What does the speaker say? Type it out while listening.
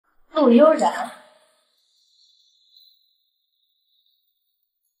不悠然。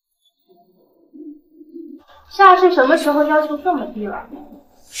夏是什么时候要求这么低了？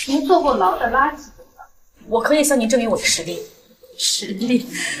您坐过牢的垃圾。我可以向您证明我的实力。实力，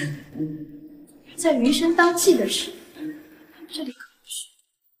在余生当气的事，这里可不许。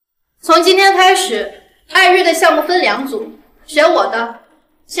从今天开始，爱日的项目分2组，选我的。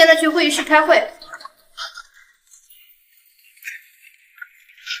现在去会议室开会。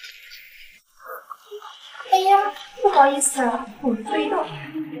哎呀，不好意思啊，我没注意到。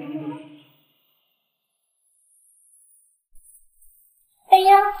哎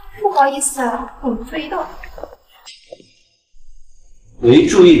呀，不好意思啊，我没注意到。没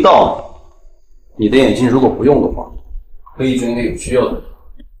注意到，你的眼镜如果不用的话，可以捐给有需要的人。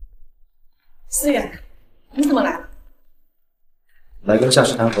思远，你怎么来了？来跟夏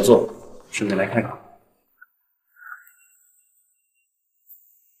诗谈合作，顺便来看看。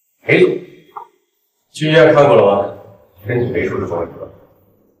裴总，剧院看过了吗？身体没出什么问题吧？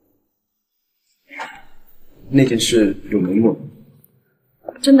那件事有眉目。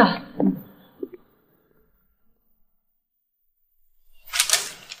真的？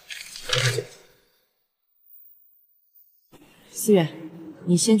思远，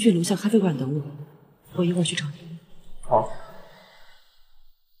你先去楼下咖啡馆等我，我一会儿去找你。好。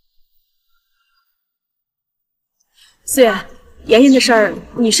思远，妍妍的事儿，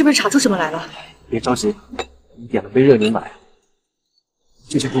你是不是查出什么来了？别着急，你点了杯热牛奶。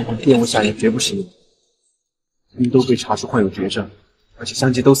这些部分玷污下人绝不是你，他们都被查出患有绝症，而且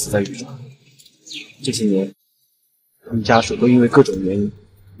相继都死在狱中。这些年，他们家属都因为各种原因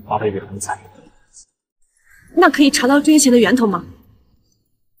花费得很惨。那可以查到这些钱的源头吗？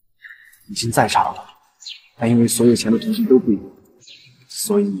已经在查了，但因为所有钱的途径都不一样，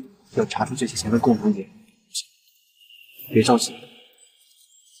所以要查出这些钱的共同点。别着急，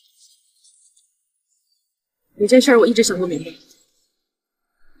有件事我一直想不明白，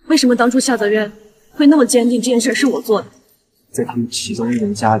为什么当初夏泽渊会那么坚定这件事是我做的？在他们其中一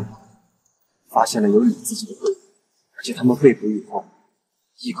人家里，发现了有你自己的绘本，而且他们被捕以后，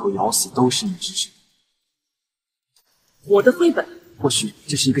一口咬死都是你之身。我的绘本？或许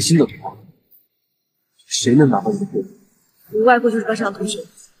这是一个新的图案，谁能拿到你的绘本？无外乎就是班上的同学，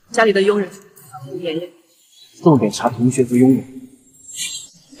家里的佣人，妍妍。重点查同学和佣人。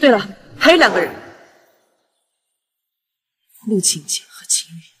对了，还有2个人，陆晴晴和秦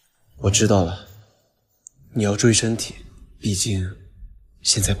宇。我知道了，你要注意身体，毕竟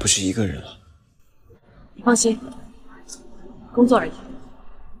现在不是一个人了。你放心，工作而已。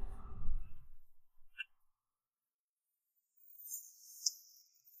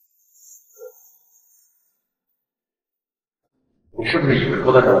你是不是以为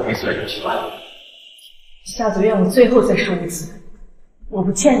勾搭上了黑色就奇怪了？夏泽渊，我最后再说一次，我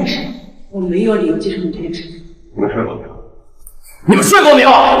不欠你什么，我没有理由接受你这件事。你们睡过没有？你们睡过没有？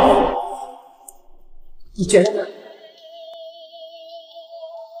你觉得呢？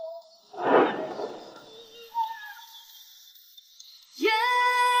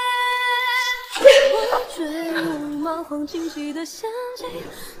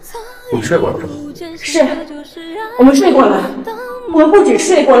你睡过了是吗？是，我们睡过了。我们不止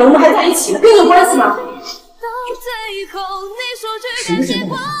睡过了，我们还在一起了，跟你有关系吗？什么身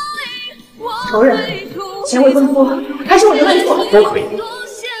份？仇人、前未婚夫，还是我的问错？都可以。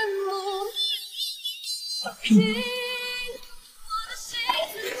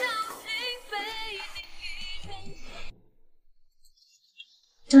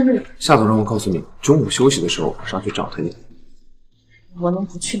站这里。夏总让我告诉你，中午休息的时候上去找他你。我能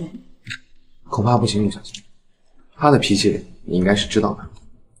不去吗？恐怕不行，陆小姐。他的脾气你应该是知道的。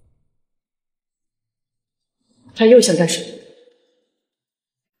他又想干什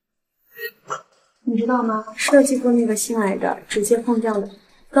么？你知道吗？设计部那个新来的直接碰掉了。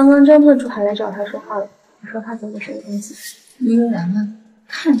刚刚张特助还来找他说话了，说他怎么什么东西。悠然吗？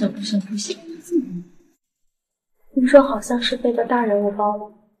看着不像不行，听说好像是背个大人物包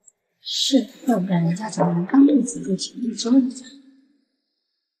了。是，要不然人家找人刚被子入情一周一家。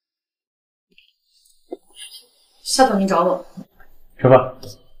夏总，您找我？吃饭。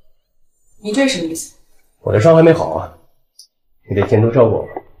你这是什么意思？我的伤还没好啊，你得监督照顾我。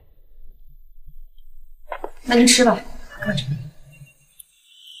那您吃吧，看着。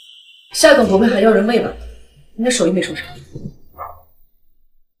夏总不会还要人喂吧？你的手艺没受伤。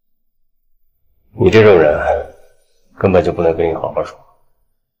你这种人根本就不能跟你好好说。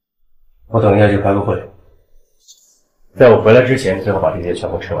我等一下去开个会，在我回来之前，最好把这些全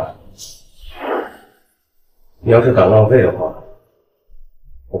部吃完。你要是敢浪费的话，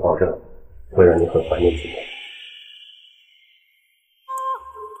我保证会让你很怀念今天。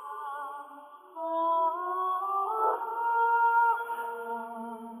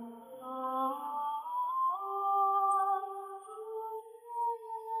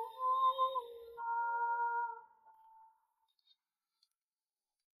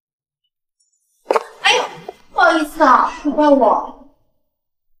思，你怪我。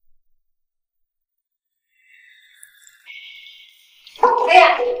哎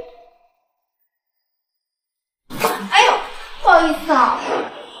呀，哎呦，不好意思啊。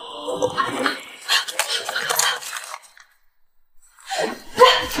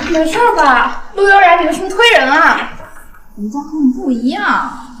没事吧？陆悠然，你为什么推人啊？人家和我们不一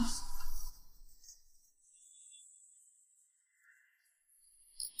样。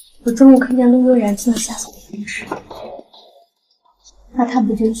我中午看见陆悠然进了夏总的办公室，那他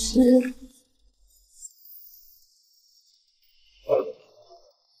不就是？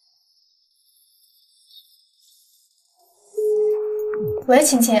喂，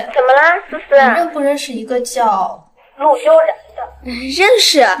晴晴，怎么啦，思思？你认不认识一个叫陆悠然的？认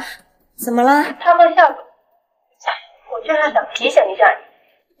识。怎么啦？他和夏总。我就是想提醒一下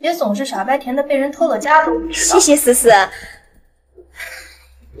你，别总是傻白甜的被人偷了家都不知道。谢谢思思。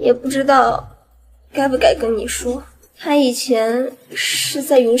也不知道该不该跟你说，他以前是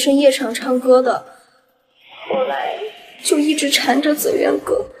在云深夜场唱歌的，后来就一直缠着泽源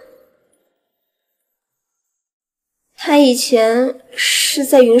哥。他以前是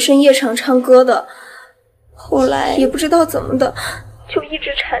在云深夜场唱歌的，后来也不知道怎么的，就一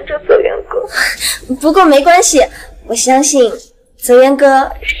直缠着泽源哥。不过没关系，我相信泽源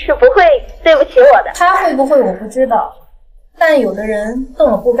哥是不会对不起我的。他会不会我不知道，但有的人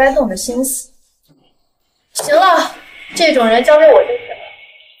动了不该动的心思。行了，这种人交给我就行了。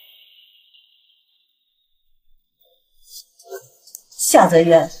夏泽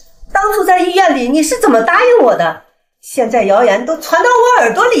渊，当初在医院里你是怎么答应我的？现在谣言都传到我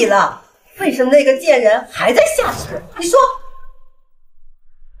耳朵里了，为什么那个贱人还在下水？你说，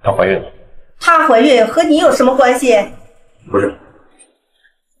她怀孕了。她怀孕和你有什么关系？不是，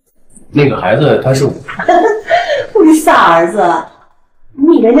那个孩子他是我。我的傻儿子，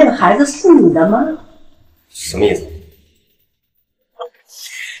你以为那个孩子是你的吗？什么意思？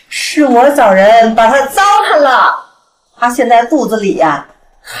是我找人把他糟蹋了，他现在肚子里呀，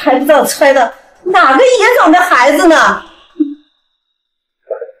还不知道揣的哪个野种的孩子呢？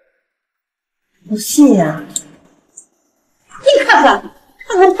不信呀，你看看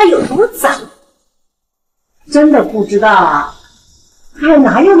他有多脏，真的不知道啊？他还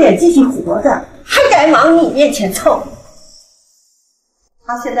哪有脸继续活着，还敢往你面前凑？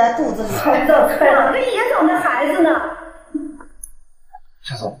他现在肚子里还不知道揣哪个野种的孩子呢？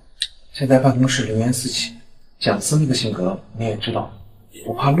夏总，现在办公室流言四起，蒋思那个性格你也知道，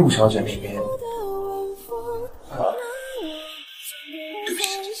我怕陆小姐那边。对不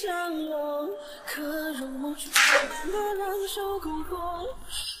起。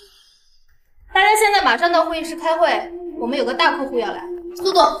大家现在马上到会议室开会，我们有个大客户要来，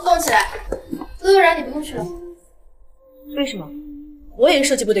速度动起来。陆悠然，你不用去了。为什么？我也是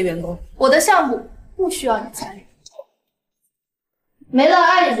设计部的员工，我的项目不需要你参与。没了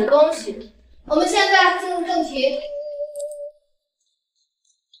碍眼的东西，我们现在进入正题。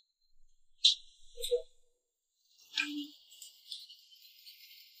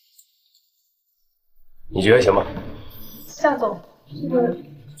你觉得行吗？夏总，这个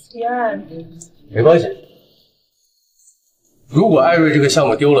提案没关系。如果艾瑞这个项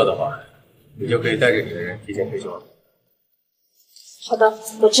目丢了的话，你就可以带着你的人提前退休了。好的，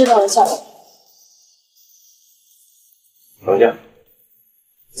我知道了，夏总。等一下，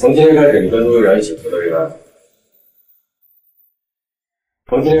从今天开始，你跟陆悠然一起负责这个案子。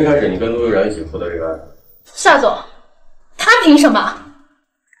从今天开始，你跟陆悠然一起负责这个案子。夏总，他凭什么？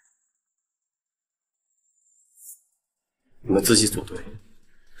你们自己组队，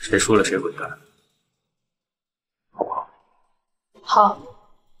谁说了谁滚蛋，好不好？好，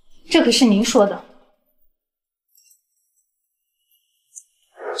这可是您说的。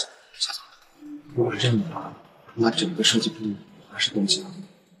夏总，如果是这样的话，那整个设计部还是动起来。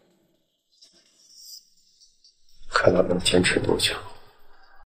看他能坚持多久。